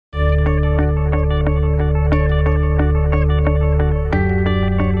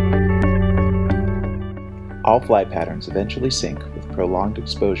All fly patterns eventually sink with prolonged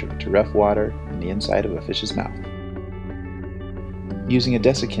exposure to rough water and the inside of a fish's mouth. Using a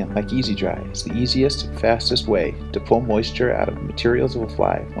desiccant like Easy Dry is the easiest and fastest way to pull moisture out of the materials of a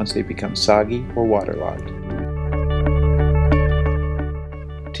fly once they become soggy or waterlogged.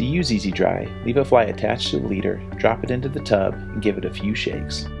 To use Easy Dry, leave a fly attached to the leader, drop it into the tub, and give it a few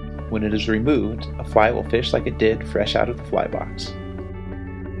shakes. When it is removed, a fly will fish like it did fresh out of the fly box.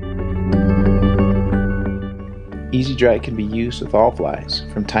 Easy Dry can be used with all flies,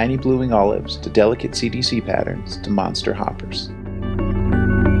 from tiny blue-wing olives to delicate CDC patterns to monster hoppers.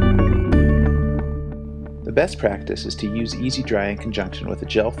 The best practice is to use Easy Dry in conjunction with a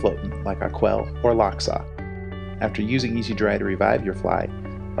gel floatant like Aquel or Loxaw. After using Easy Dry to revive your fly,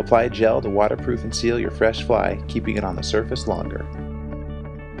 apply gel to waterproof and seal your fresh fly, keeping it on the surface longer.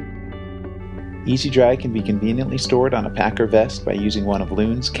 Easy Dry can be conveniently stored on a pack or vest by using one of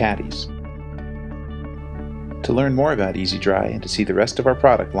Loon's caddies. To learn more about Easy Dry and to see the rest of our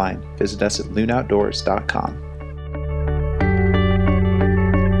product line, visit us at loonoutdoors.com.